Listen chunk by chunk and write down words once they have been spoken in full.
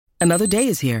Another day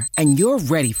is here, and you're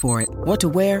ready for it. What to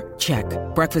wear? Check.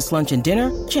 Breakfast, lunch, and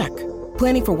dinner? Check.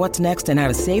 Planning for what's next and how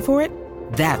to save for it?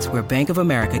 That's where Bank of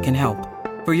America can help.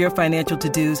 For your financial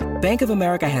to-dos, Bank of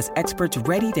America has experts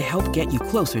ready to help get you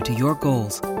closer to your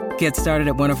goals. Get started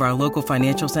at one of our local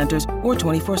financial centers or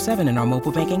 24/7 in our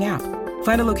mobile banking app.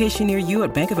 Find a location near you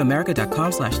at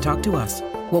bankofamerica.com/talktous.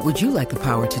 What would you like the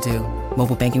power to do?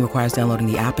 Mobile banking requires downloading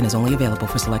the app and is only available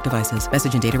for select devices.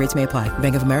 Message and data rates may apply.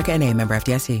 Bank of America N.A., member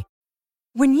FDIC.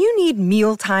 When you need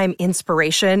mealtime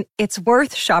inspiration, it's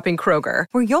worth shopping Kroger,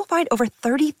 where you'll find over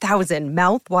 30,000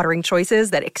 mouth-watering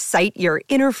choices that excite your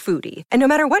inner foodie. And no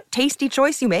matter what tasty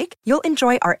choice you make, you'll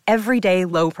enjoy our everyday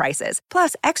low prices,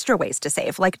 plus extra ways to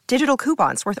save, like digital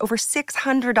coupons worth over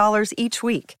 $600 each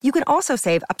week. You can also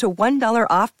save up to $1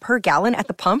 off per gallon at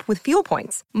the pump with fuel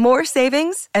points. More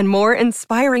savings and more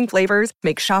inspiring flavors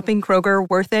make shopping Kroger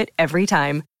worth it every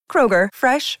time. Kroger,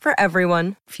 fresh for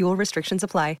everyone. Fuel restrictions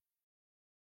apply.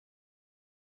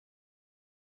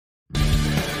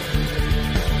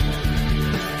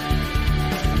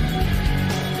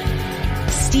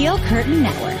 Steel Curtain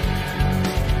Network.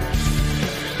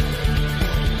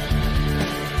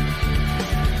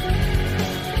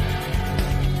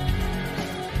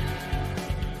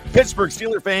 Pittsburgh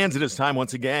Steelers fans, it is time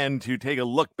once again to take a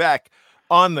look back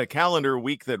on the calendar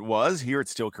week that was here at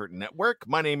Steel Curtain Network.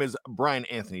 My name is Brian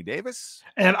Anthony Davis.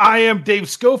 And I am Dave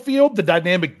Schofield. The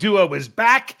dynamic duo is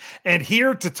back and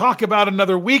here to talk about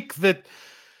another week that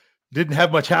didn't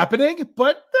have much happening,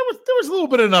 but there was a little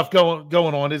bit enough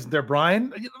going on, isn't there,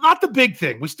 Brian? Not the big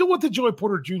thing. We still want the Joey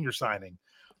Porter Jr. signing,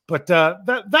 but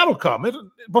that'll come.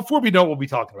 Before we know it, we'll be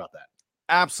talking about that.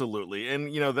 Absolutely.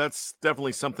 And, that's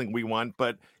definitely something we want,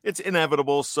 but it's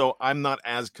inevitable, so I'm not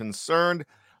as concerned.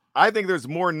 I think there's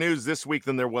more news this week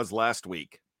than there was last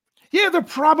week. Yeah, there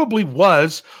probably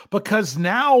was, because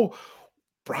now,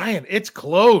 Brian, it's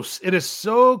close. It is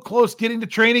so close getting to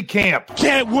training camp.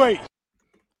 Can't wait.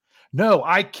 No,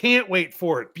 I can't wait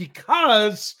for it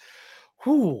because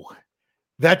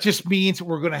that just means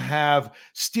we're going to have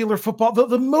Steeler football.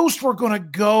 The most we're going to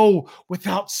go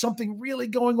without something really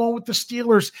going on with the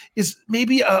Steelers is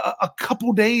maybe a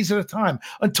couple days at a time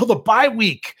until the bye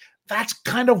week. That's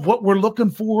kind of what we're looking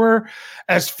for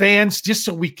as fans, just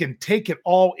so we can take it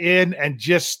all in and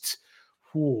just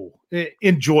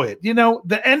enjoy it.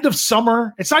 The end of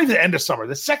summer, it's not even the end of summer,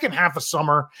 the second half of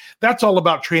summer, that's all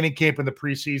about training camp in the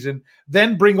preseason.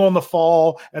 Then bring on the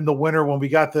fall and the winter when we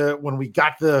got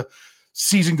the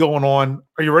season going on.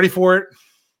 Are you ready for it?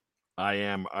 I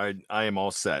am. I am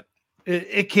all set.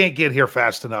 It can't get here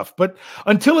fast enough. But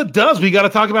until it does, we got to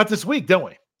talk about this week, don't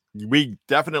we? We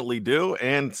definitely do.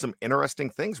 And some interesting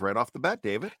things right off the bat,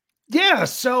 David. Yeah,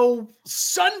 so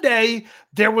Sunday,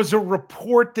 there was a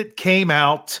report that came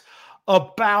out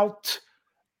about,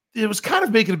 it was kind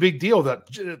of making a big deal that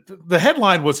the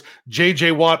headline was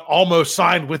J.J. Watt almost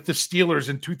signed with the Steelers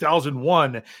in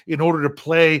 2001 in order to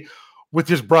play with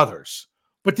his brothers.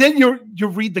 But then you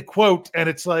read the quote and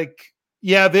it's like,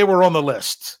 yeah, they were on the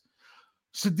list.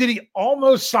 So did he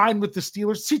almost sign with the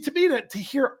Steelers? See, to me, to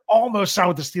hear almost sign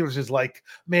with the Steelers is like,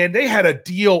 man, they had a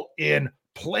deal in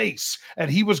place and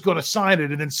he was going to sign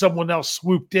it and then someone else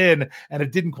swooped in and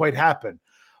it didn't quite happen.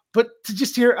 But to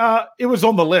just hear it was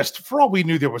on the list, for all we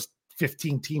knew there was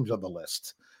 15 teams on the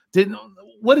list.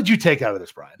 What did you take out of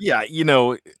this, Brian? Yeah,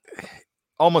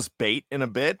 almost bait in a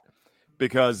bit,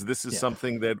 because this is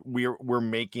something that we're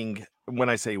making. When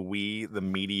I say we, the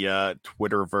media,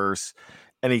 Twitterverse,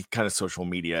 any kind of social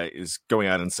media is going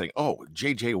out and saying, oh,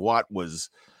 JJ Watt was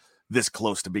this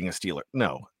close to being a Steeler.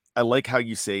 No, I like how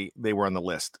you say they were on the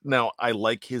list. Now, I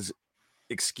like his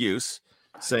excuse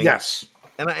saying yes.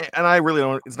 And I really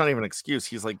don't, it's not even an excuse.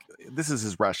 He's like, this is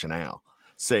his rationale,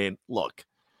 saying, look,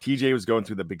 TJ was going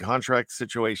through the big contract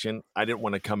situation. I didn't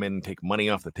want to come in and take money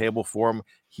off the table for him.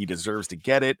 He deserves to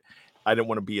get it. I didn't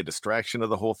want to be a distraction of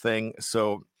the whole thing.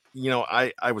 So,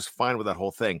 I was fine with that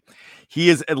whole thing. He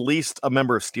is at least a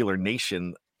member of Steeler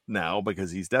Nation now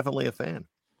because he's definitely a fan.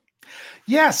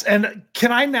 Yes. And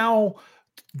can I now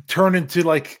turn into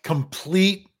like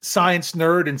complete science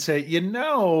nerd and say,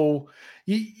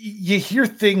 you hear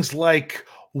things like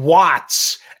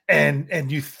watts and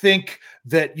you think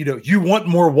that, you want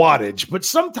more wattage, but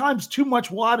sometimes too much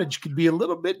wattage can be a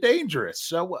little bit dangerous.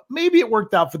 So maybe it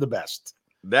worked out for the best.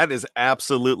 That is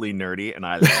absolutely nerdy, and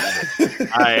I love it.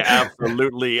 I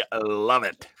absolutely love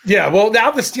it. Yeah, well,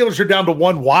 now the Steelers are down to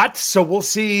 1 watt, so we'll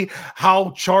see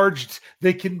how charged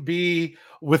they can be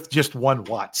with just 1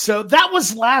 watt. So that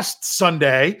was last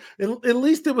Sunday. At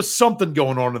least there was something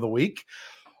going on in the week.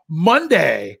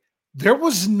 Monday, there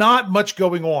was not much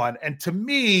going on, and to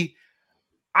me,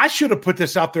 I should have put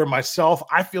this out there myself.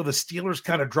 I feel the Steelers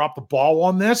kind of dropped the ball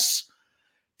on this.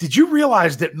 Did you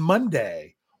realize that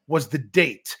Monday was the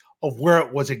date of where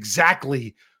it was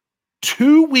exactly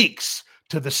 2 weeks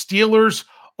to the Steelers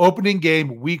opening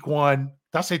game week 1?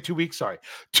 Did I say 2 weeks? Sorry.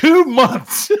 2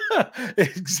 months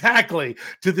exactly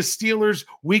to the Steelers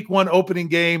week 1 opening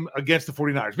game against the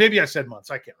 49ers. Maybe I said months.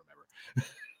 I can't remember.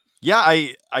 Yeah,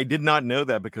 I did not know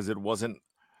that because it wasn't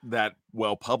that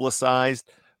well publicized,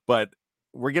 but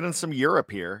we're getting some Europe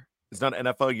here. It's not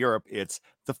NFL Europe. It's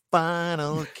the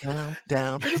final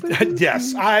countdown.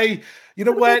 Yes. You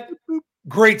know what?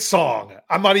 Great song.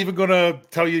 I'm not even going to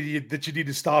tell you that you need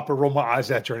to stop or roll my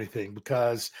eyes at you or anything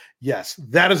because, yes,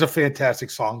 that is a fantastic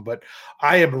song. But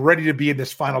I am ready to be in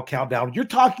this final countdown. You're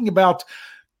talking about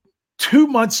 2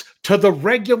 months to the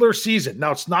regular season.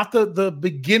 Now, it's not the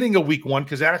beginning of week 1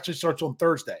 because that actually starts on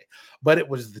Thursday, but it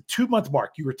was the 2 month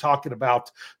mark. You were talking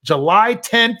about July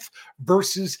 10th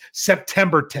versus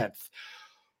September 10th.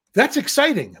 That's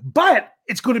exciting, but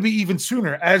it's going to be even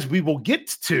sooner, as we will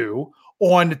get to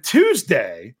on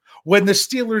Tuesday when the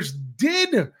Steelers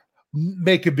did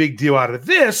make a big deal out of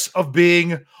this, of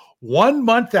being 1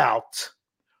 month out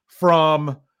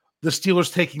from the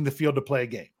Steelers taking the field to play a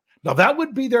game. Now, that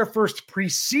would be their first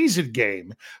preseason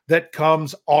game that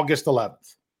comes August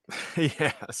 11th.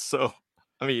 Yeah, so,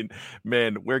 I mean,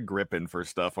 man, we're gripping for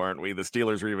stuff, aren't we? The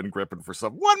Steelers are even gripping for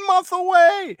stuff 1 month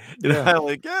away.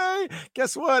 Like, hey,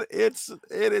 guess what? It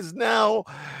is now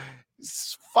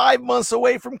 5 months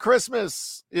away from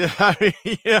Christmas.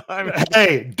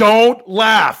 Hey, don't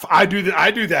laugh. I do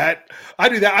that.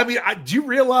 I mean, do you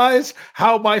realize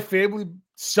how my family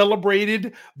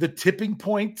celebrated the tipping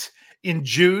point in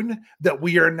June, that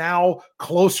we are now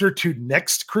closer to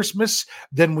next Christmas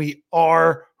than we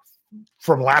are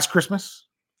from last Christmas?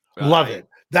 Right. Love it.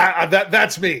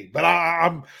 That's me. But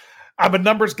I'm a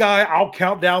numbers guy. I'll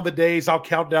count down the days. I'll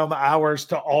count down the hours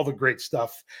to all the great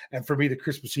stuff. And for me, the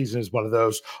Christmas season is one of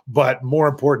those. But more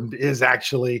important is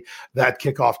actually that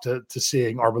kickoff to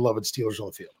seeing our beloved Steelers on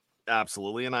the field.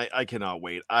 Absolutely. And I cannot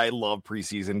wait. I love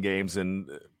preseason games, and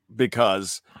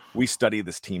because we study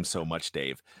this team so much,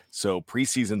 Dave. So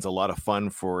preseason's a lot of fun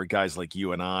for guys like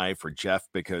you and I, for Jeff,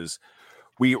 because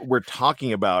we're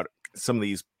talking about some of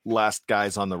these last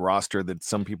guys on the roster that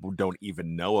some people don't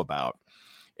even know about.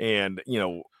 And,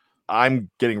 I'm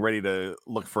getting ready to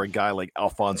look for a guy like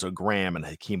Alfonso Graham and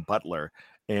Hakeem Butler,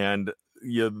 and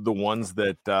the ones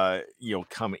that,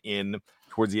 come in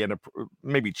towards the end of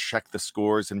maybe check the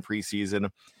scores in preseason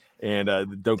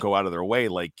and don't go out of their way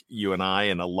like you and I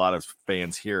and a lot of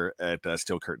fans here at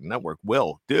Steel Curtain Network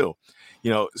will do.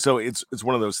 So it's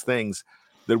one of those things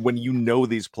that when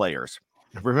these players,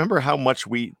 remember how much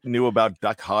we knew about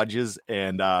Duck Hodges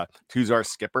and Tuzar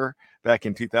Skipper back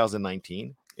in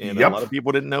 2019? And a lot of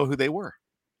people didn't know who they were.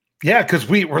 Yeah, because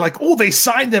we were like, oh, they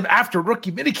signed them after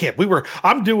rookie minicamp.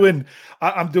 I'm doing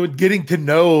getting to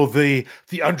know the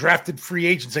undrafted free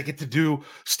agents. I get to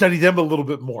study them a little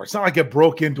bit more. It's not like I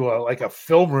broke into a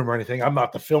film room or anything. I'm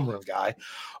not the film room guy,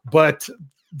 but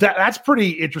that's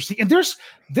pretty interesting. And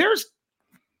there's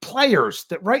players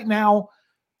that right now,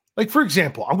 like, for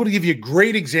example, I'm going to give you a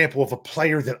great example of a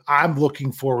player that I'm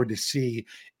looking forward to see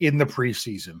in the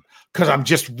preseason, because I'm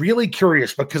just really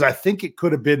curious, because I think it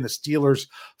could have been the Steelers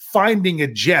finding a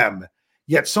gem,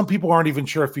 yet some people aren't even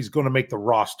sure if he's going to make the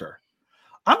roster.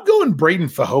 I'm going Braden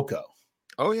Fehoko.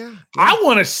 Oh, yeah. I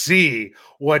want to see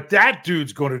what that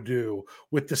dude's going to do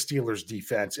with the Steelers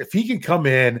defense. If he can come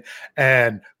in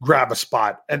and grab a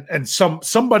spot and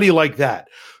somebody like that.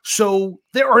 So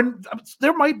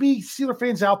there might be Steeler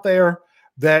fans out there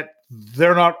that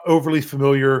they're not overly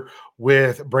familiar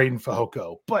with Braden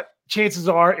Fehoko, but chances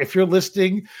are, if you're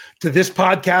listening to this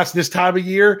podcast this time of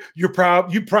year, you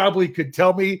probably could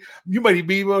tell me. You might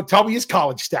be able to tell me his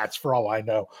college stats for all I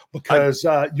know, because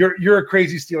you're a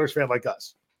crazy Steelers fan like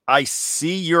us. I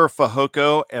see your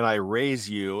Fehoko and I raise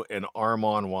you an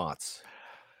Armon Watts.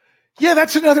 Yeah,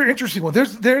 that's another interesting one.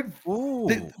 They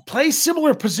play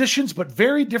similar positions, but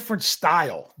very different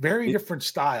style.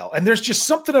 And there's just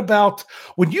something about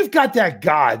when you've got that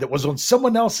guy that was on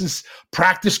someone else's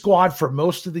practice squad for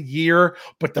most of the year,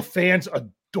 but the fans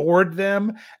adored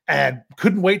them and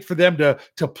couldn't wait for them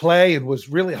to play and was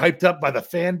really hyped up by the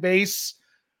fan base.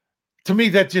 To me,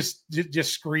 that just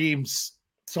screams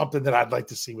something that I'd like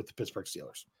to see with the Pittsburgh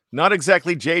Steelers. Not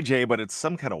exactly JJ, but it's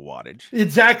some kind of wattage.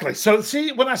 Exactly. So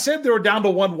see, when I said they were down to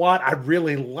 1 watt, I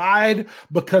really lied,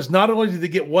 because not only did they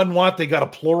get 1 watt, they got a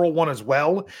plural one as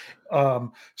well.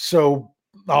 Now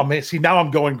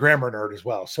I'm going grammar nerd as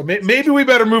well. So maybe we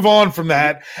better move on from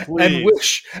that and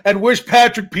wish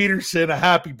Patrick Peterson a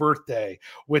happy birthday,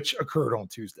 which occurred on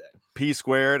Tuesday. P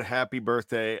squared, happy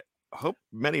birthday. Hope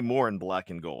many more in black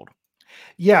and gold.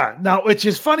 Yeah. Now, which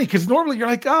is funny because normally you're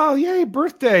like, oh, yay,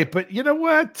 birthday. But you know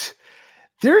what?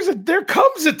 There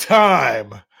comes a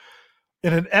time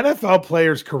in an NFL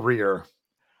player's career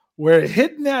where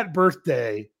hitting that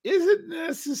birthday isn't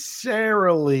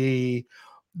necessarily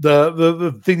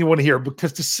the thing you want to hear,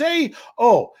 because to say,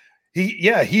 oh,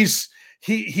 he's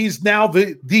now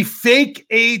the fake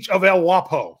age of El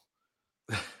Guapo,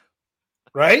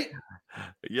 right?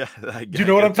 Yeah. Do you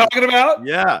know what I'm talking about?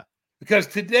 Yeah. Because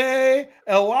today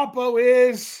El Guapo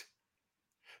is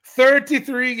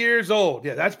 33 years old.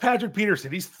 Yeah, that's Patrick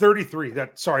Peterson. He's 33.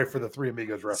 Sorry for the Three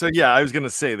Amigos reference. So yeah, I was gonna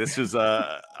say this is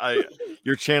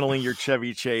you're channeling your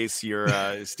Chevy Chase, your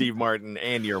Steve Martin,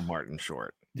 and your Martin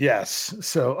Short. Yes.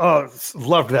 So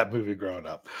loved that movie growing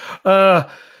up.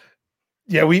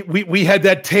 Yeah, we had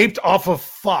that taped off of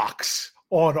Fox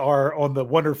on the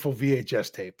wonderful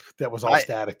VHS tape that was all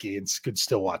staticky and could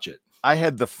still watch it. I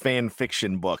had the fan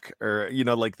fiction book, or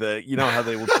like how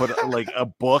they would put like a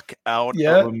book out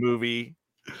of a movie.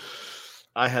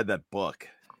 I had that book.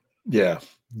 Yeah,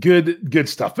 good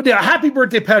stuff. But yeah, happy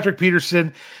birthday, Patrick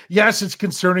Peterson. Yes, it's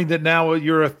concerning that now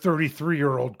you're a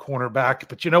 33-year-old cornerback,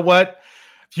 but you know what?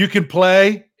 If you can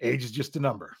play, age is just a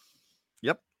number.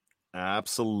 Yep,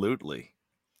 absolutely.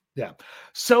 Yeah.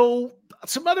 So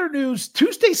some other news.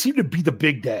 Tuesday seemed to be the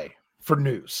big day for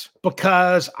news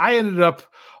because I ended up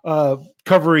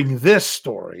covering this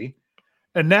story,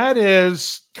 and that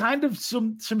is kind of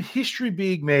some history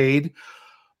being made.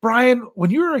 Brian, when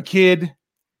you were a kid,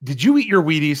 did you eat your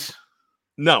Wheaties?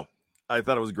 No, I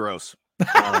thought it was gross.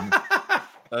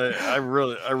 I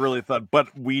really thought, but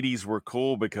Wheaties were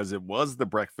cool because it was the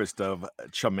breakfast of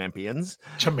champions.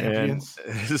 Champions.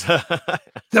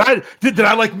 Did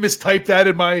I like mistype that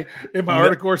in my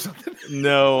article or something?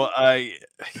 No,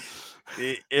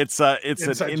 it's an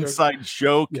inside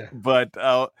joke, yeah. But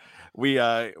we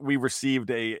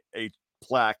received a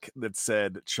plaque that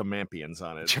said champions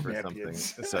on it or something.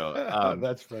 So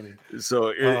that's funny.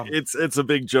 So it's a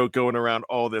big joke going around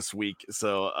all this week.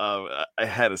 So I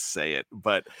had to say it,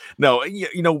 but no,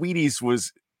 Wheaties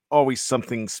was always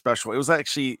something special. It was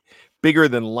actually bigger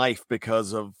than life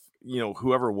because of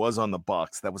whoever was on the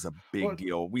box. That was a big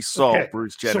deal. We saw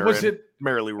Bruce Jenner and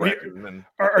Marilee Reckon.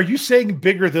 Are you saying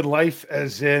bigger than life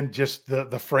as in just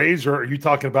the phrase, or are you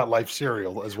talking about life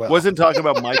cereal as well? Wasn't talking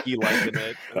about Mikey liking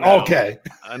it. No. Okay.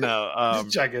 I know.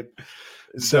 Just check it.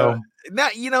 So now,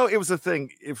 it was a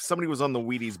thing. If somebody was on the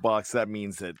Wheaties box, that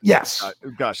means that yes,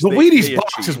 gosh, the Wheaties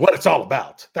box is what it's all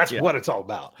about. That's what it's all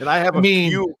about. And I have a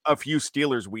few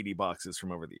Steelers Wheatie boxes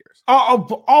from over the years.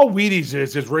 All Wheaties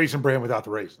is Raisin Bran without the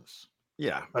raisins.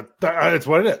 Yeah, that's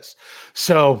what it is.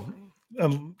 So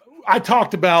I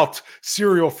talked about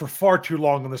cereal for far too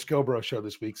long on the Scobro show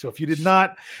this week. So if you did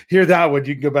not hear that one,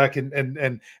 you can go back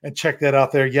and check that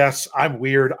out there. Yes, I'm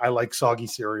weird. I like soggy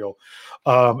cereal.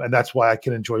 And that's why I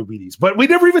can enjoy Wheaties. But we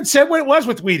never even said what it was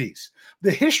with Wheaties. The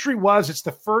history was it's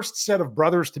the first set of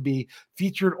brothers to be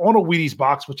featured on a Wheaties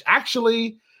box, which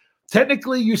actually,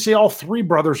 technically, you say all three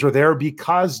brothers are there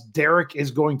because Derek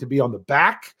is going to be on the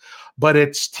back, but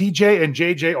it's TJ and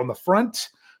JJ on the front.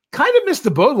 Kind of missed the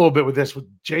boat a little bit with this, with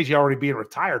JJ already being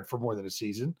retired for more than a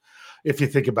season, if you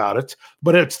think about it.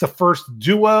 But it's the first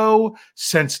duo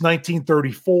since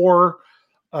 1934,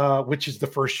 which is the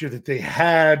first year that they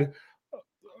had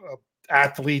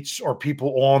athletes or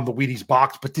people on the Wheaties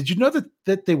box. But did you know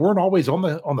that they weren't always on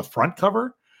the front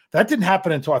cover? That didn't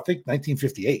happen until I think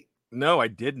 1958. No, I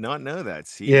did not know that.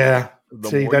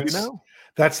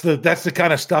 That's the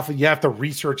kind of stuff that you have to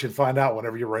research and find out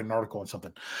whenever you write an article on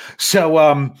something. So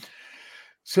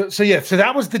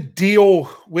that was the deal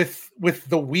with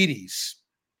the Wheaties.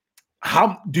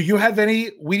 How do you have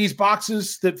any Wheaties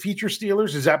boxes that feature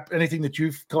Steelers? Is that anything that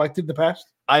you've collected in the past?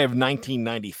 I have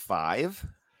 1995.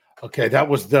 Okay, that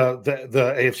was the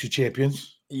AFC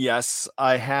champions. Yes,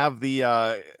 I have the.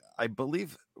 I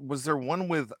believe, was there one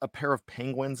with a pair of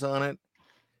penguins on it?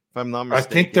 If I'm not mistaken,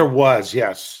 I think there was.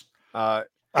 Yes. I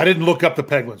didn't look up the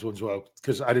Penguins ones well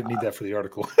because I didn't need that for the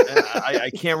article.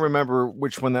 I can't remember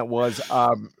which one that was.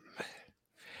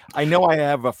 I know I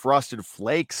have a Frosted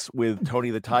Flakes with Tony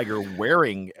the Tiger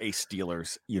wearing a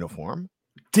Steelers uniform.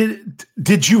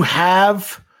 Did you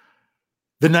have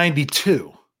the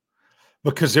 92?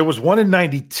 Because there was one in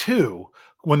 92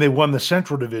 when they won the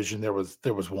Central Division. There was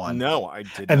one. No, I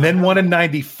did. And then one in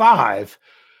 95.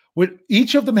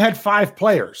 Each of them had 5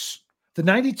 players. The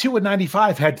 92 and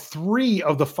 95 had 3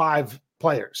 of the 5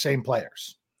 same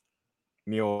players.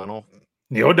 Neil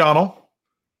O'Donnell.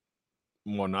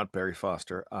 Well, not Barry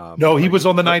Foster. No, he was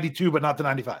on the 92, but not the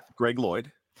 95. Greg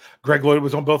Lloyd. Greg Lloyd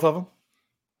was on both of them?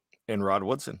 And Rod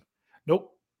Woodson.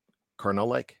 Nope. Carnell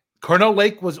Lake. Carnell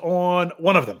Lake was on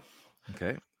one of them.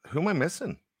 Okay. Who am I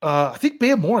missing? I think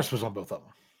Bam Morris was on both of them.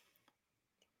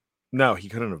 No, he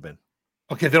couldn't have been.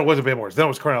 Okay, then it wasn't Bam Morris. Then it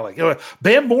was Carnell Lake.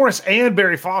 Bam Morris and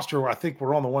Barry Foster, I think,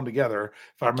 were on the one together,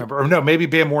 if I remember. Or no, maybe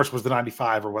Bam Morris was the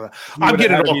 95 or whatever. I'm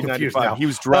getting it all confused now. He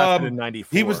was drafted in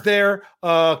 94. He was there.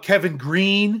 Kevin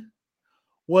Green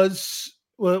was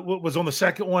on the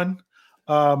second one.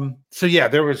 So, yeah,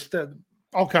 there was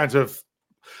all kinds of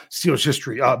Steelers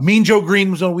history. Mean Joe Green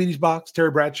was on Wheaties box.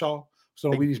 Terry Bradshaw was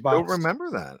on Wheaties box. I don't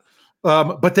remember that.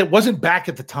 But that wasn't back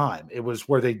at the time. It was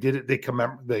where they did it. They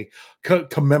commemorated,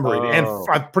 and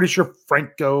I'm pretty sure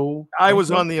Franco. I was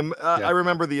on the. I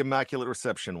remember the Immaculate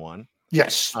Reception one.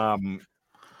 Yes. I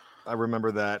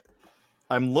remember that.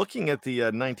 I'm looking at the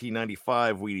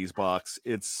 1995 Wheaties box.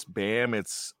 It's Bam,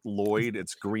 it's Lloyd,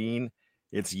 it's Green,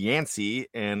 it's Yancey,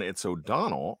 and it's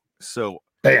O'Donnell. So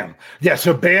Bam. Yeah,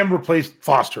 so Bam replaced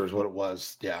Foster is what it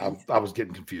was. Yeah, I was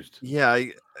getting confused. Yeah,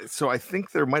 so I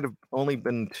think there might have only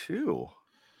been two.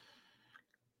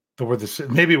 That were the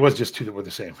same. Maybe it was just two that were the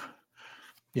same.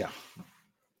 Yeah.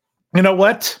 You know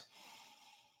what?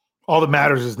 All that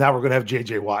matters is now we're going to have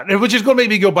J.J. Watt, which is going to make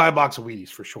me go buy a box of Wheaties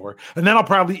for sure. And then I'll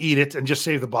probably eat it and just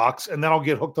save the box, and then I'll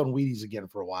get hooked on Wheaties again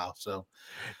for a while. So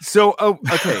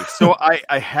okay. So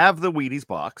I have the Wheaties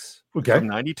box from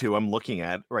 92. I'm looking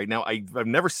at right now. I've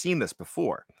never seen this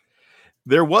before.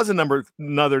 There was another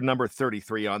number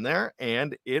 33 on there,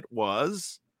 and it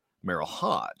was Merrill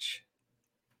Hodge.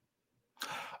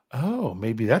 Oh,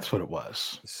 maybe that's what it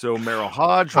was. So Merrill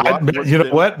Hodge. You know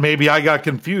what? Maybe I got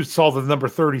confused, saw the number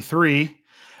 33,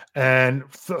 and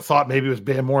thought maybe it was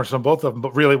Bam Morris on both of them,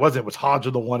 but really it wasn't. It was Hodge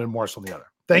on the one and Morris on the other.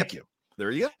 Thank you.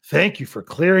 There you go. Thank you for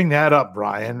clearing that up,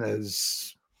 Brian.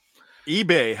 As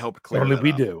eBay helped clear only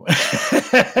we do.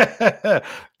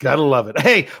 Gotta love it.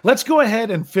 Hey, let's go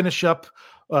ahead and finish up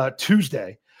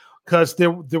Tuesday, because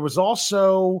there was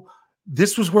also,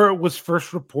 this was where it was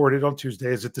first reported on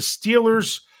Tuesday, is that the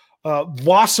Steelers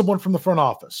lost someone from the front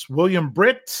office. William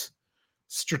Britt,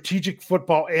 strategic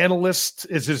football analyst,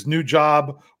 is his new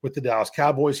job with the Dallas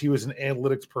Cowboys. He was an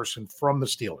analytics person from the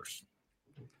Steelers.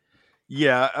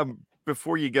 Yeah.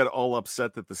 Before you get all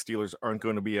upset that the Steelers aren't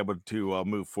going to be able to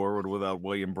move forward without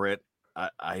William Britt,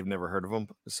 I've never heard of him.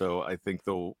 So I think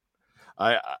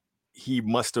he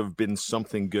must have been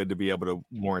something good to be able to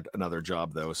warrant another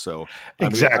job, though. So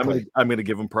exactly, I'm going to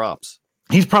give him props.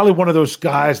 He's probably one of those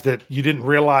guys that you didn't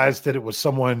realize that it was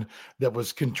someone that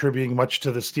was contributing much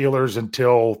to the Steelers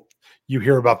until you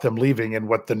hear about them leaving and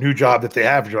what the new job that they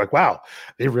have. You're like, wow,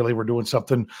 they really were doing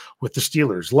something with the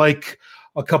Steelers. Like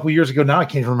a couple of years ago, now I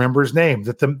can't even remember his name.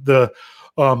 That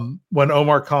when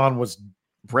Omar Khan was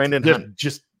Brandon Hunt.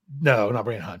 No, not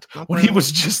Brandon Hunt. When he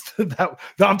was just that,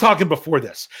 I'm talking before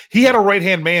this. He had a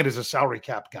right-hand man as a salary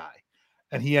cap guy,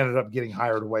 and he ended up getting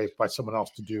hired away by someone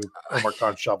else to do Omar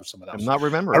Khan's job with someone else. I'm not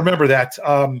remembering. I remember that.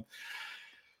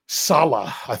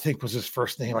 Salah, I think, was his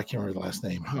first name. I can't remember the last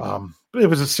name. But it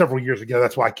was several years ago.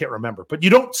 That's why I can't remember. But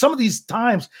some of these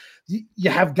times you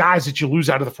have guys that you lose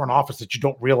out of the front office that you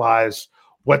don't realize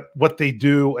what they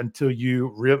do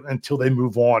until they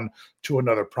move on to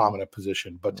another prominent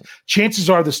position. But chances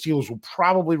are the Steelers will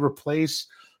probably replace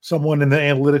someone in the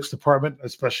analytics department,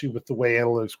 especially with the way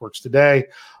analytics works today.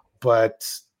 But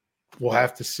we'll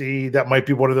have to see. That might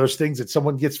be one of those things that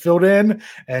someone gets filled in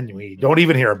and we don't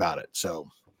even hear about it. So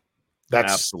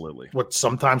that's absolutely what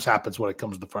sometimes happens when it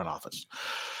comes to the front office.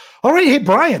 All right. Hey,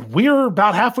 Brian, we're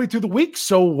about halfway through the week.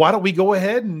 So why don't we go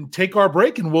ahead and take our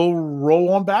break and we'll roll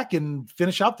on back and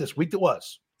finish out this week that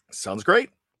was. Sounds great.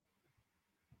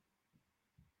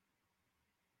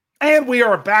 And we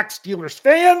are back, Steelers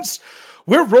fans.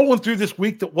 We're rolling through this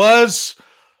week that was.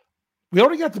 We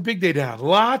already got the big day down.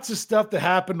 Lots of stuff that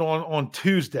happened on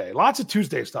Tuesday. Lots of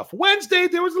Tuesday stuff. Wednesday,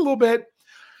 there was a little bit.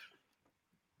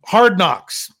 Hard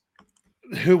Knocks.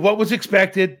 What was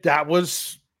expected? That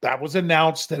was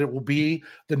announced that it will be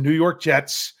the New York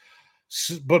Jets,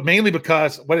 but mainly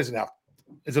because, what is it now?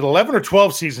 Is it 11 or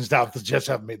 12 seasons now that the Jets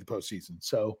haven't made the postseason?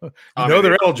 So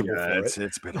they're eligible for it.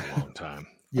 It's been a long time.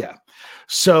 Yeah.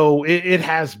 So it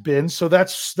has been. So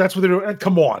that's what they're doing.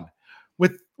 Come on.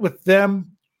 With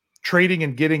them trading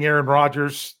and getting Aaron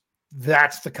Rodgers,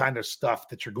 that's the kind of stuff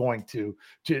that you're going to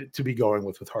be going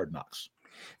with Hard Knocks.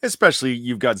 Especially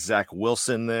you've got Zach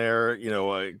Wilson there,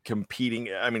 competing,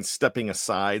 stepping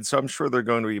aside. So I'm sure they're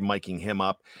going to be miking him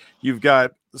up. You've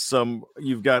got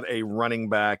a running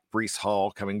back, Breece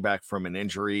Hall, coming back from an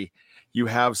injury. You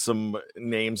have some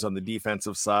names on the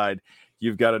defensive side.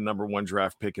 You've got a number 1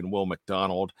 draft pick in Will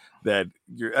McDonald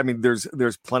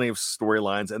there's plenty of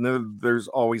storylines. And then there's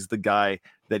always the guy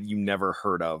that you never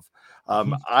heard of.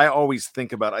 I always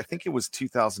think about, I think it was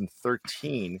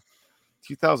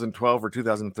 2012 or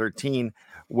 2013,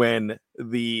 when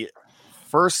the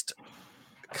first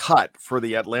cut for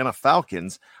the Atlanta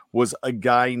Falcons was a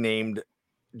guy named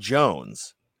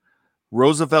Jones,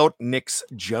 Roosevelt Nix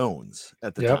Jones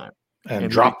at the time.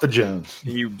 And dropped the Jones.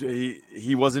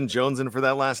 He wasn't jonesing for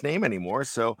that last name anymore,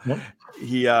 so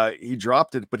he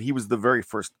dropped it. But he was the very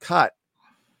first cut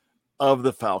of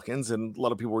the Falcons, and a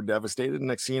lot of people were devastated. And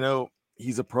next thing you know,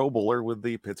 he's a Pro Bowler with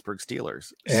the Pittsburgh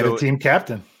Steelers and a team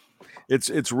captain.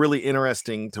 It's really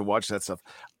interesting to watch that stuff.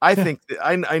 I think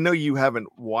I know you haven't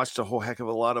watched a whole heck of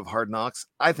a lot of Hard Knocks.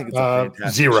 I think it's a fantastic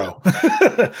zero.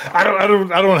 I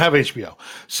don't have HBO,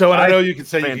 so and I know you can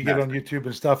say you can get it on YouTube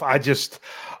and stuff. I just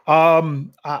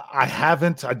I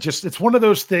haven't. It's one of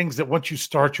those things that once you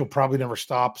start, you'll probably never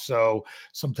stop. So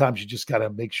sometimes you just got to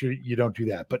make sure you don't do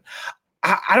that. But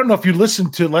I don't know if you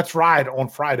listened to Let's Ride on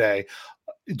Friday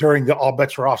during the All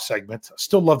Bets Are Off segment. I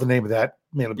still love the name of that,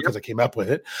 mainly because I came up with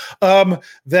it.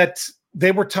 That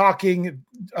they were talking,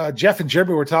 Jeff and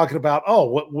Jeremy were talking about,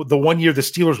 the 1 year the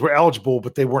Steelers were eligible,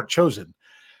 but they weren't chosen.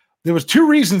 There was 2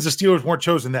 reasons the Steelers weren't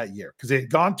chosen that year, because they had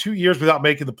gone 2 years without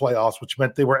making the playoffs, which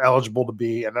meant they were eligible to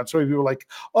be. And that's why people were like,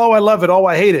 oh, I love it. Oh,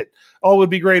 I hate it. Oh, it would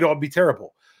be great. Oh, it would be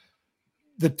terrible.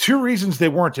 The 2 reasons they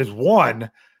weren't is, one,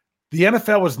 the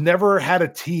NFL has never had a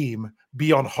team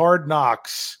be on Hard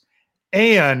Knocks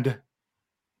and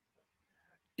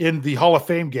in the Hall of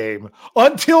Fame game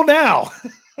until now.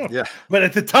 Yeah. But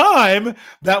at the time,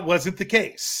 that wasn't the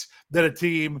case. That a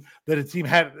team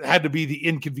had to be the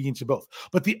inconvenience of both.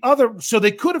 But so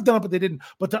they could have done it, but they didn't.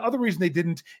 But the other reason they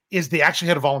didn't is they actually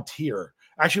had a volunteer.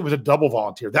 Actually, it was a double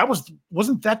volunteer.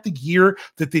 Wasn't that the year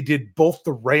that they did both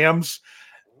the Rams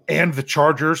and the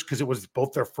Chargers, because it was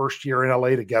both their first year in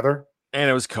LA together? And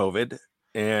it was COVID.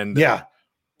 And yeah.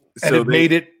 And it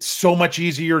made it so much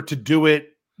easier to do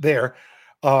it there.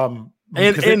 They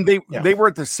were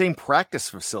at the same practice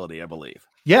facility, I believe.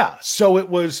 Yeah. So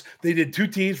they did 2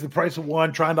 teams for the price of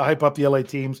one, trying to hype up the LA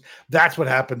teams. That's what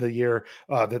happened the year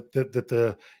because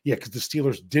the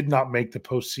Steelers did not make the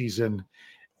postseason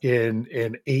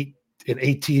in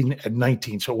 18 and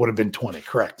 19. So it would have been 20.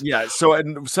 Correct. Yeah. So,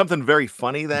 and something very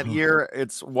funny that year,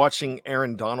 it's watching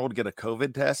Aaron Donald get a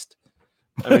COVID test.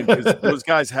 I mean, because those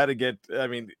guys had to get,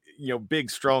 big,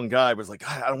 strong guy was like,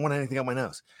 I don't want anything on my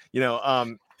nose, and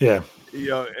a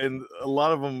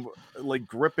lot of them like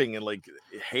gripping and like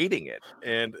hating it,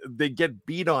 and they get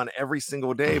beat on every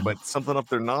single day, but something up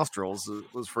their nostrils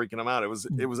was freaking them out. It was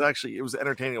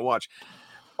entertaining to watch.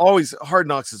 Always, Hard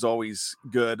Knocks is always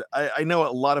good. I know a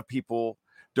lot of people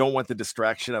don't want the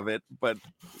distraction of it, but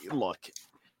look,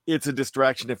 it's a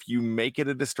distraction if you make it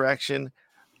a distraction.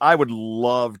 I would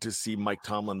love to see Mike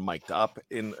Tomlin mic'd up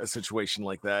in a situation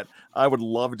like that. I would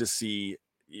love to see,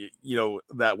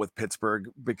 that with Pittsburgh,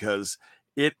 because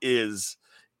it's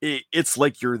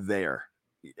like you're there.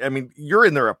 I mean, you're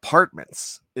in their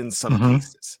apartments in some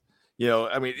cases.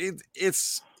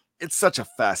 It's such a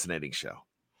fascinating show.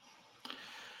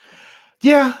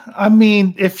 Yeah, I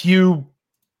mean, if you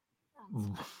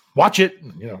watch it,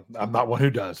 I'm not one who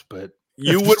does, but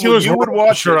you would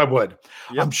watch. Sure, I would.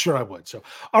 Yep. I'm sure I would. So,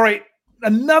 all right.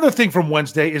 Another thing from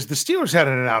Wednesday is the Steelers had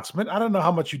an announcement. I don't know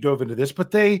how much you dove into this,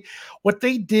 but what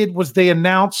they did was they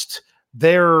announced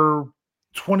their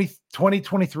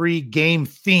 2023 game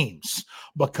themes,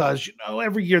 because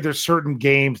every year there's certain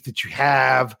games that you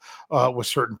have with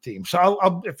certain themes. So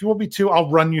I'll if you want me to,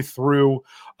 I'll run you through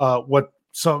what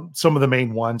some of the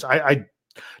main ones. I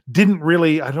didn't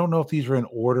really. I don't know if these are in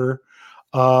order.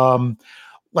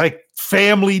 Like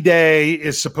Family Day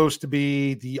is supposed to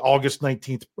be the August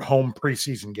 19th home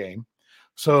preseason game.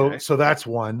 So that's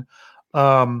one.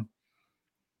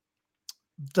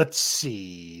 Let's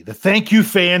see. The Thank You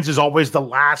Fans is always the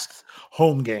last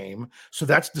home game. So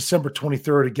that's December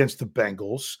 23rd against the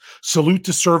Bengals. Salute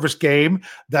to Service game.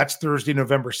 That's Thursday,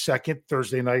 November 2nd,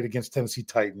 Thursday night against Tennessee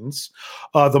Titans.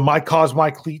 The My Cause,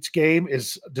 My Cleats game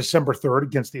is December 3rd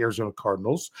against the Arizona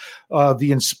Cardinals.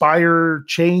 The Inspire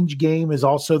Change game is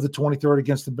also the 23rd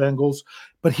against the Bengals.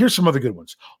 But here's some other good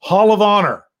ones. Hall of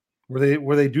Honor,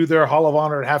 where they do their Hall of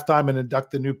Honor at halftime and induct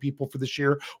the new people for this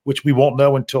year, which we won't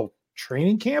know until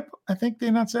training camp. I think they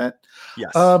announced that.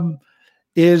 Yes.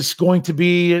 Is going to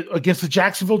be against the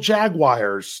Jacksonville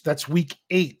Jaguars. That's week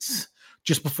 8,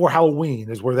 just before Halloween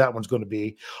is where that one's going to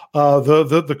be.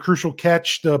 The Crucial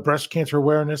Catch, the breast cancer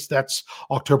awareness, that's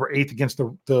October 8th against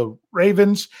the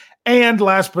Ravens. And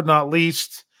last but not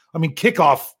least,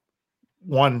 kickoff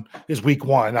one is week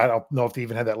 1. I don't know if they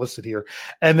even had that listed here.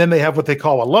 And then they have what they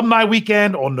call Alumni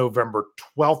Weekend on November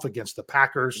 12th against the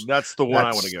Packers. That's the one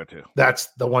I want to go to. That's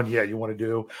the one, you want to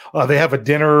do. They have a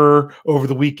dinner over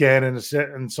the weekend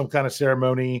and some kind of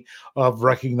ceremony of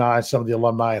recognize some of the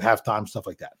alumni at halftime, stuff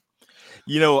like that.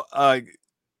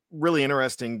 Really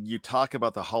interesting. You talk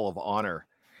about the Hall of Honor,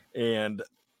 and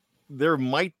there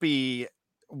might be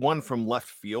one from left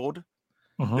field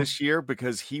this year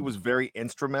because he was very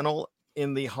instrumental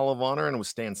in the Hall of Honor, and it was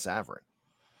Stan Savran.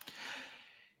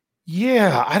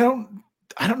 Yeah, I don't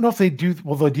know if they do.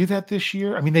 Will they do that this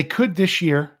year? I mean, they could this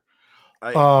year.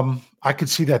 I could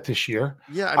see that this year.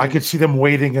 Yeah, I could see them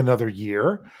waiting another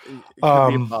year. It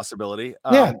could be a possibility.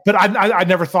 Yeah, but I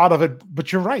never thought of it.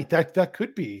 But you're right. That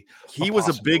could be. He was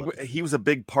a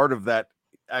big part of that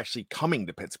actually coming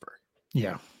to Pittsburgh.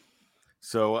 Yeah.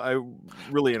 So I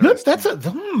really interested.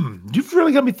 You've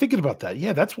really got me thinking about that.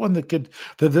 Yeah, that's one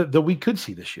that we could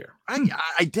see this year.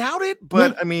 I doubt it,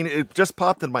 but I mean, it just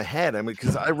popped in my head. I mean,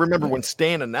 because I remember when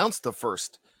Stan announced the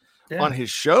first on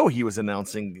his show, he was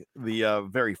announcing the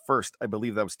very first. I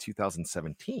believe that was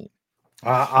 2017.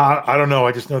 I don't know.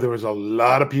 I just know there was a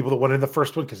lot of people that went in the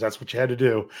first one because that's what you had to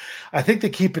do. I think they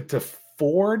keep it to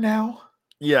 4 now.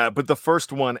 Yeah, but the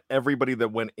first one, everybody that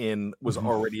went in was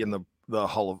already in the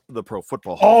Hall of the Pro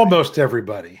Football Hall. Almost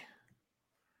everybody.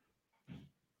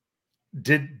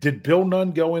 Did Bill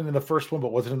Nunn go in the first one,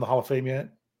 but wasn't in the Hall of Fame yet?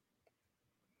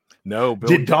 No.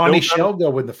 Did Donnie Shell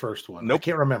go in the first one? Nope. I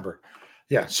can't remember.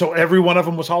 Yeah, so every one of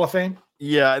them was Hall of Fame?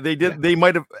 Yeah, they did. Yeah. They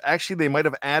might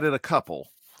have added a couple.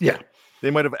 Yeah. They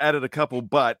might have added a couple,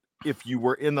 but if you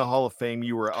were in the Hall of Fame,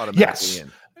 you were automatically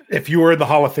in. If you were in the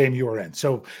Hall of Fame, you were in.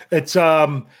 So it's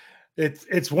one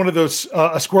of those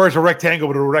a square is a rectangle,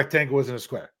 but a rectangle isn't a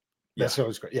square. Yeah. That's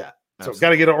always great. Yeah. Absolutely. So got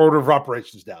to get an order of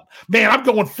operations down. Man, I'm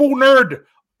going full nerd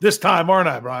this time, aren't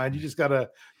I, Brian? You just gotta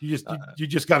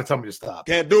tell me to stop.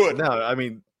 Can't do it. No, I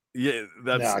mean, yeah,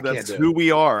 that's who we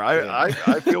are. I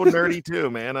feel nerdy too,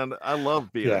 man. And I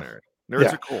love being a nerd.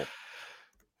 Nerds are cool.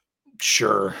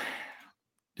 Sure.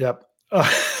 Yep.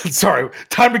 Sorry.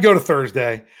 Time to go to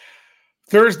Thursday.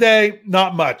 Thursday,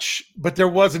 not much, but there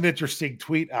was an interesting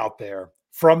tweet out there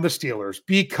from the Steelers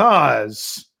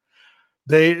because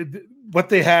what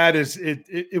they had is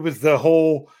it was the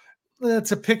whole.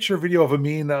 It's a picture video of a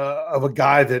meme of a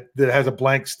guy that has a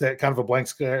blank stare, kind of a blank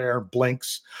stare,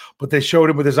 blinks, but they showed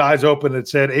him with his eyes open. It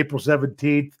said April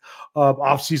 17th,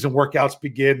 off-season workouts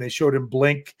begin. They showed him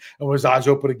blink, and with his eyes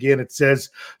open again, it says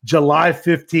July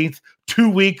 15th, 2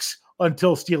 weeks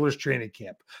until Steelers training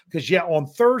camp. Because on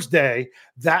Thursday,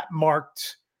 that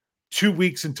marked 2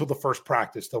 weeks until the first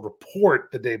practice. They'll report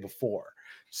the day before.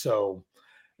 So,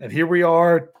 and here we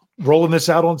are rolling this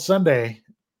out on Sunday.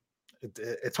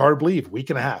 It's hard to believe.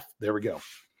 Week and a half. There we go.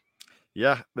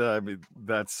 Yeah, I mean,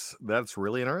 that's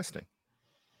really interesting.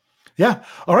 Yeah.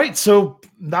 All right. So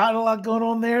not a lot going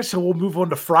on there. So we'll move on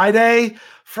to Friday.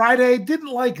 Friday,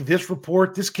 didn't like this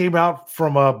report. This came out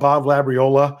from Bob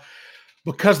Labriola.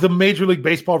 Because the Major League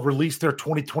Baseball released their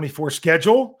 2024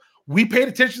 schedule, we paid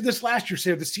attention to this last year,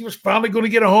 saying the Steelers finally going to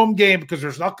get a home game because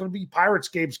there's not going to be Pirates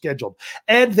game scheduled.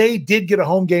 And they did get a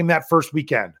home game that first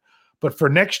weekend. But for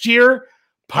next year,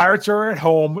 Pirates are at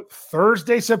home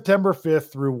Thursday, September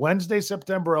 5th through Wednesday,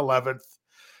 September 11th.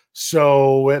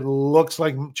 So it looks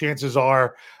like chances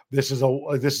are this is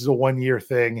a 1 year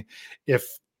thing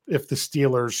if the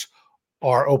Steelers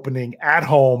are opening at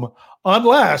home,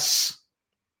 unless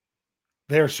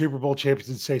they're Super Bowl champions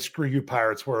and say, screw you,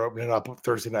 Pirates, we're opening up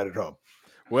Thursday night at home.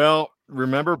 Well,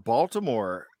 remember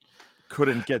Baltimore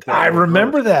couldn't get that. I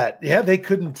remember that. Yeah, they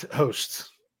couldn't host.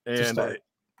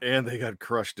 And they got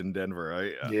crushed in Denver.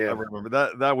 I remember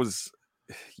that. That was,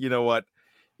 you know what?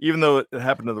 Even though it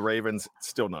happened to the Ravens, it's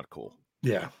still not cool.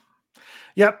 Yeah.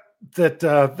 Yep.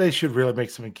 That they should really make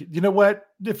some. You know what?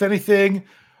 If anything,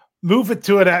 move it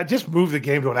to it. Just move the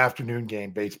game to an afternoon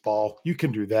game, baseball. You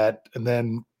can do that. And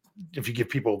then if you give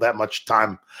people that much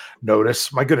time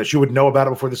notice, my goodness, you would know about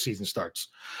it before the season starts.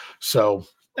 So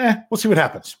we'll see what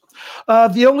happens.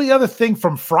 The only other thing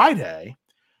from Friday,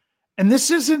 and this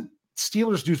isn't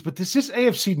Steelers news, but this is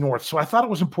AFC North, so I thought it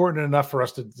was important enough for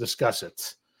us to discuss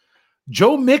it.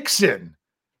 Joe Mixon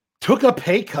took a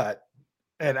pay cut,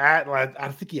 and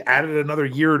I think he added another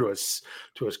year to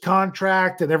his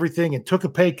contract and everything, and took a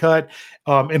pay cut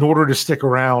in order to stick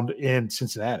around in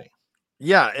Cincinnati.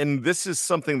 Yeah, and this is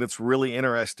something that's really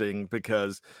interesting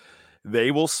because they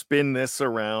will spin this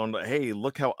around. Hey,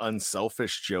 look how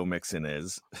unselfish Joe Mixon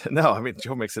is. No, I mean,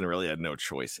 Joe Mixon really had no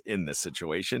choice in this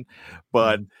situation,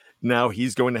 but now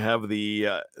he's going to have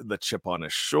the chip on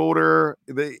his shoulder.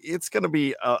 It's going to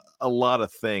be a lot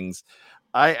of things.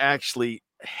 I actually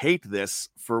hate this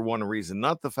for one reason,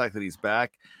 not the fact that he's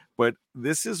back, but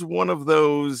this is one of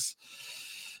those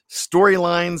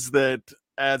storylines that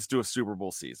adds to a Super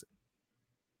Bowl season.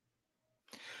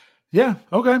 Yeah.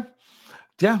 Okay.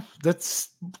 Yeah, that's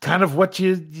kind of what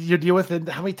you deal with. And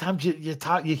how many times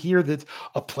you hear that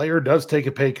a player does take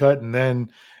a pay cut and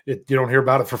then you don't hear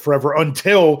about it for forever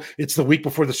until it's the week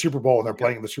before the Super Bowl and they're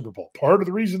playing in the Super Bowl. Part of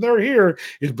the reason they're here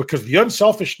is because of the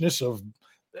unselfishness of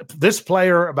this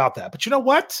player about that. But you know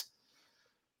what?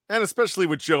 And especially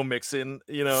with Joe Mixon,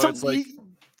 it's like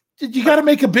you got to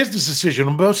make a business decision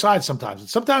on both sides sometimes. And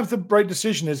sometimes the right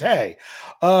decision is, hey,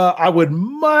 I would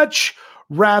much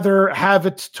rather have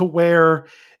it to where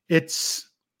it's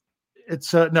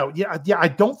no. I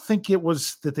don't think it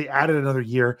was that they added another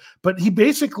year, but he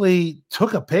basically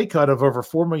took a pay cut of over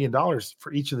 $4 million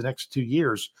for each of the next 2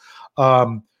 years.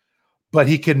 But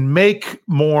he can make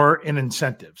more in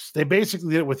incentives. They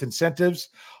basically did it with incentives.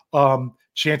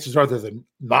 Chances are they're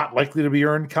not likely to be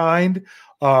earned kind.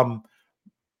 So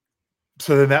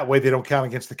then that way they don't count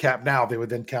against the cap now. They would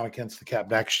then count against the cap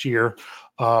next year.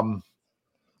 I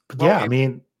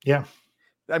mean,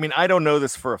 I don't know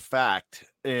this for a fact.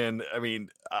 And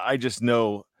I just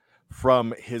know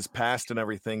from his past and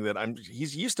everything that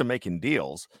he's used to making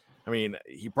deals.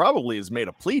 He probably has made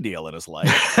a plea deal in his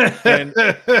life. and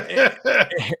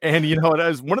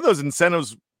as one of those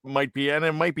incentives might be, and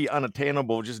it might be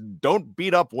unattainable, just don't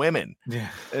beat up women,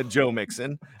 Joe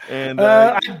Mixon. And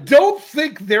I don't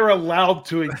think they're allowed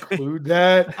to include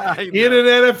that in an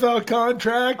NFL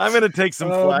contract. I'm going to take some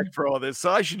flack for all this,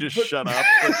 so I should just shut up.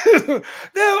 No,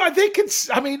 I think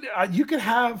you could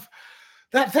have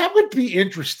that. That would be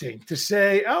interesting to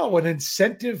say, an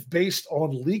incentive based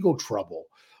on legal trouble.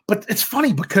 But it's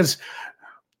funny because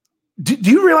do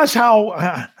you realize how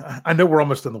I know we're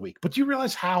almost in the week, but do you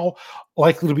realize how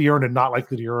likely to be earned and not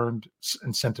likely to be earned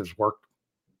incentives work,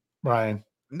 Ryan?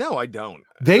 No, I don't.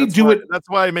 That's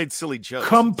why I made silly jokes.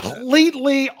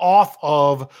 Completely off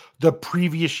of the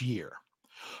previous year.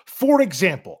 For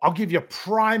example, I'll give you a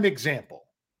prime example.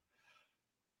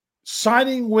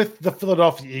 Signing with the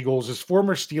Philadelphia Eagles is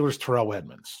former Steelers Terrell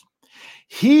Edmonds.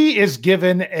 He was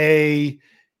given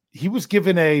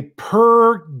a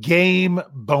per game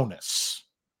bonus.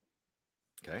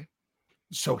 Okay.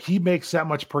 So he makes that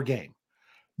much per game.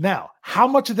 Now, how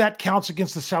much of that counts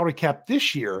against the salary cap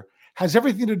this year has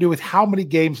everything to do with how many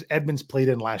games Edmonds played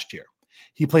in last year.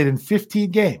 He played in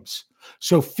 15 games.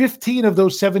 So 15 of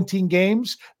those 17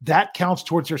 games, that counts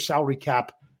towards your salary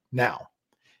cap now.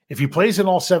 If he plays in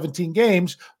all 17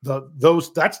 games,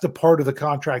 that's the part of the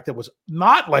contract that was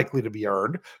not likely to be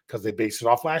earned because they based it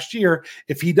off last year.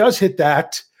 If he does hit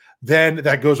that, then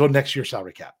that goes on next year's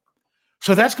salary cap.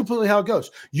 So that's completely how it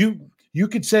goes. You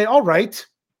could say, all right,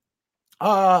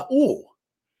 here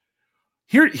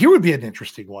would be an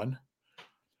interesting one.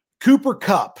 Cooper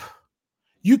Kupp,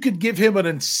 you could give him an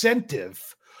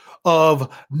incentive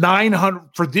of 900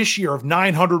 for this year of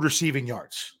 900 receiving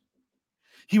yards.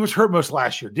 He was hurt most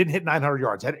last year, didn't hit 900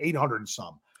 yards, had 800 and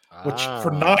some, which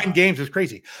for 9 games is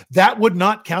crazy. That would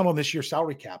not count on this year's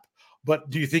salary cap. But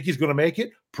do you think he's going to make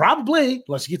it? Probably,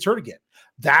 unless he gets hurt again.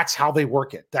 That's how they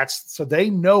work it. So they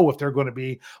know if they're going to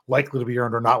be likely to be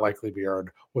earned or not likely to be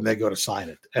earned when they go to sign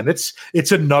it. And it's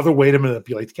another way to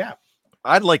manipulate the cap.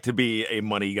 I'd like to be a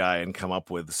money guy and come up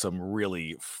with some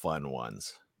really fun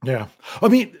ones. Yeah.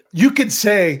 You could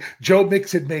say Joe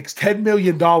Mixon makes $10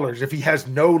 million if he has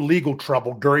no legal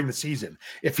trouble during the season.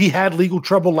 If he had legal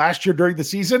trouble last year during the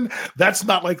season, that's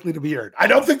not likely to be earned. I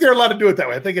don't think they're allowed to do it that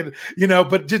way. I think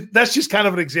that's just kind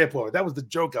of an example of it. That was the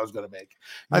joke I was going to make.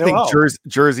 I think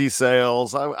jersey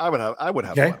sales, I would have fun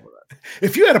with that.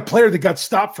 If you had a player that got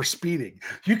stopped for speeding,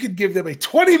 you could give them a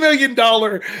 $20 million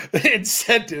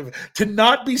incentive to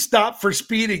not be stopped for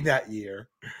speeding that year.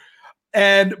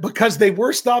 And because they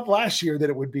were stopped last year, that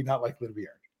it would be not likely to be earned.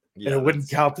 Yeah, and it wouldn't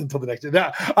count until the next year.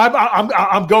 Now,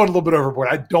 I'm going a little bit overboard.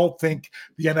 I don't think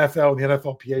the NFL and the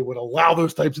NFLPA would allow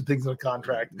those types of things in a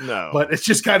contract. No. But it's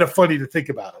just kind of funny to think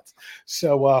about it.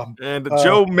 So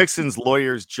Joe Mixon's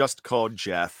lawyers just called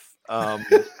Jeff.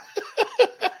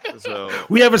 So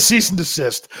we have a cease and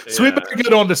desist. So we better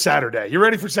get on to Saturday. You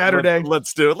ready for Saturday?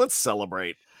 Let's do it. Let's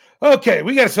celebrate. Okay,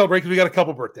 we got to celebrate because we got a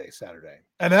couple birthdays Saturday.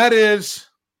 And that is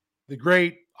the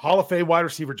great Hall of Fame wide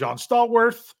receiver John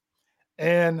Stallworth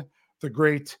and the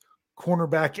great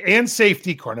cornerback and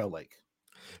safety Carnell Lake.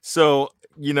 So,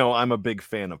 I'm a big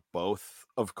fan of both.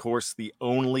 Of course,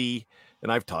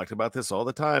 and I've talked about this all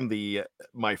the time,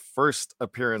 my first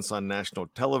appearance on national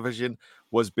television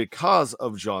was because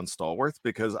of John Stallworth,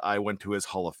 because I went to his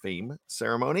Hall of Fame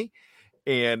ceremony.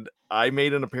 And I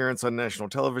made an appearance on national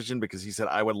television because he said,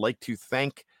 I would like to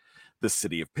thank the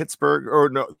city of Pittsburgh, or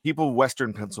no, people of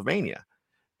Western Pennsylvania.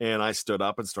 And I stood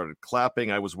up and started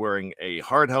clapping. I was wearing a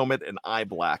hard helmet and eye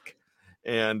black.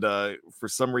 And for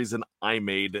some reason, I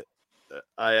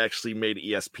actually made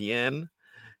ESPN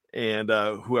and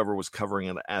whoever was covering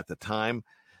it at the time.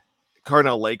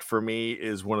 Carnell Lake, for me,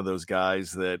 is one of those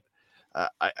guys that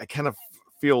I kind of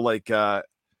feel like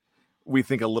we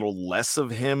think a little less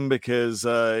of him because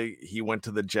he went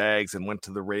to the Jags and went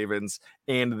to the Ravens.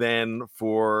 And then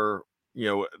for,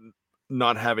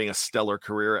 not having a stellar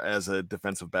career as a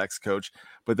defensive backs coach,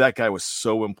 but that guy was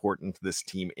so important to this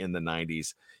team in the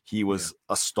 90s. He was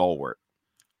a stalwart.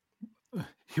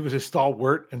 He was a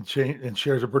stalwart and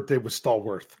shares a birthday with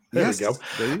Stalworth. There Yes, we go.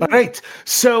 there you All right.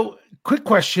 So quick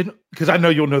question, because I know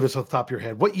you'll know this off the top of your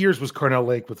head. What years was Carnell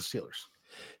Lake with the Steelers?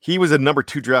 He was a number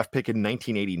 2 draft pick in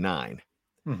 1989.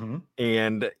 Mm-hmm.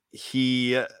 And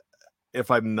he,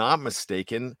 if I'm not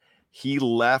mistaken, he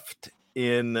left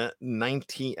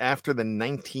after the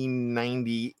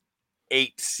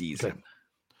 1998 season. Okay.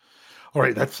 All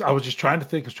right. I was just trying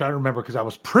to remember because I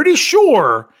was pretty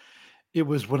sure it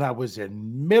was when I was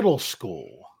in middle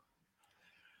school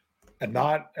and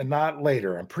not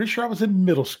later. I'm pretty sure I was in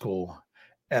middle school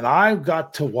and I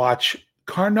got to watch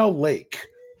Carnell Lake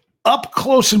up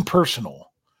close and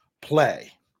personal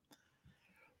play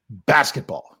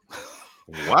basketball.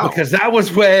 Wow. Because that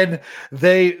was when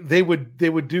they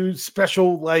would do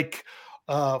special like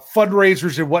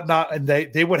fundraisers and whatnot, and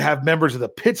they would have members of the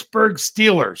Pittsburgh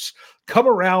Steelers come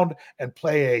around and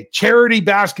play a charity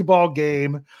basketball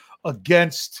game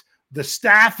against the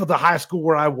staff of the high school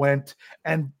where I went,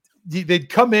 and they'd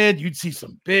come in, you'd see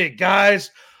some big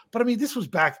guys. But I mean, this was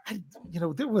back,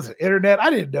 there wasn't internet. I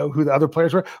didn't know who the other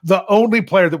players were. The only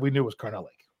player that we knew was Carnell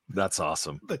Lake. That's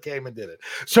awesome. That came and did it.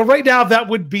 So right now, that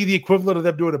would be the equivalent of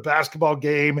them doing a basketball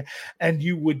game, and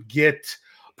you would get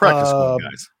Practice squad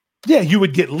guys. Yeah, you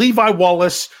would get Levi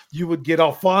Wallace, you would get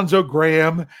Alfonso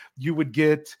Graham, you would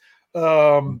get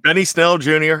Benny Snell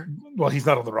Jr. Well, he's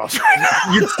not on the roster right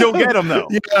now. You'd still get him though.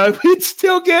 Yeah, we'd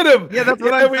still get him. Yeah, that's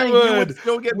what I'm saying. You would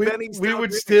still get Benny Snell. We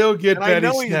would still get and Benny I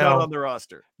know he's Snell. not on the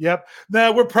roster. Yep.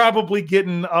 Now we're probably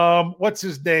getting what's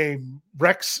his name?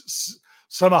 Rex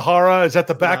Sanahara. Is that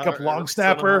the backup long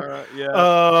snapper?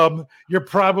 Yeah. You're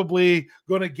probably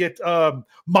going to get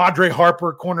Madre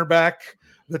Harper, cornerback,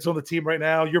 that's on the team right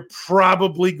now. You're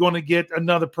probably going to get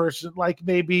another person like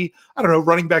maybe, I don't know,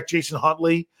 running back Jason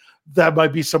Huntley. That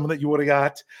might be someone that you would have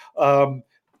got.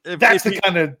 That's the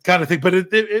kind of thing. But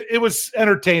it was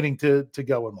entertaining to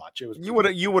go and watch. It was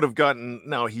you would have gotten.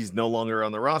 Now he's no longer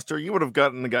on the roster. You would have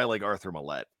gotten a guy like Arthur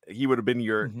Millette. He would have been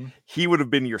your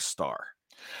star.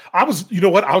 I was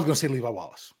going to say Levi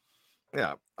Wallace.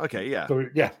 Yeah. Okay. Yeah. So,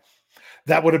 yeah.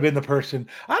 That would have been the person.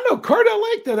 I don't know. Carnell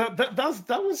Lake,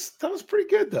 that was pretty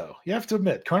good though. You have to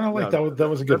admit, Carnell Lake, that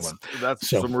was a good one. That's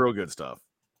some real good stuff.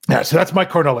 Yeah, so that's my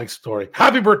Carnell Lake story.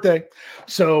 Happy birthday.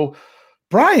 So,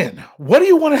 Brian, what do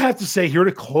you want to have to say here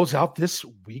to close out this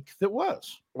week that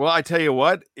was? Well, I tell you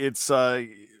what, it's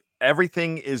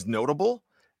everything is notable,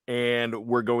 and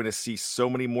we're going to see so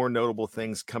many more notable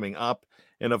things coming up.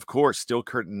 And of course, Steel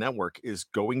Curtain Network is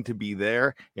going to be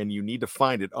there, and you need to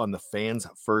find it on the Fans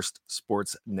First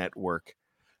Sports Network.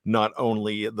 Not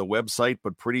only the website,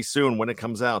 but pretty soon when it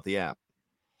comes out, the app.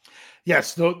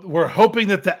 Yes, we're hoping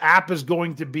that the app is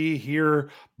going to be here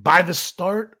by the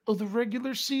start of the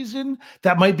regular season.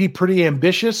 That might be pretty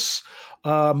ambitious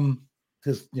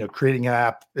because creating an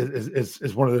app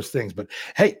is one of those things. But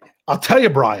hey, I'll tell you,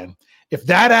 Brian, if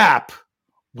that app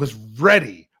was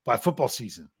ready by football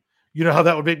season, you know how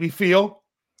that would make me feel?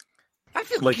 I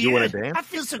feel like good. You want to dance? I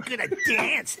feel so good at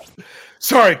dancing.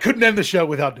 Sorry, couldn't end the show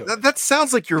without doing it. That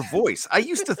sounds like your voice. I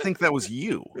used to think that was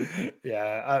you.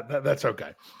 Yeah, that's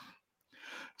okay.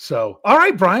 So, all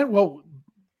right, Brian. Well,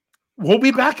 we'll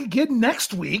be back again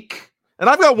next week. And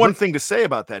I've got one thing to say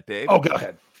about that, Dave. Oh, go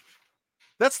ahead.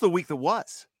 That's the week that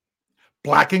was.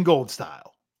 Black and gold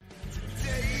style.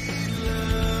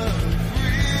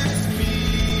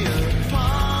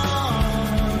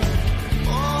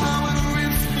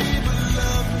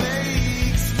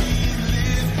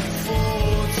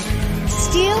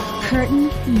 Steel Curtain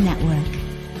Network.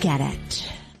 Get it.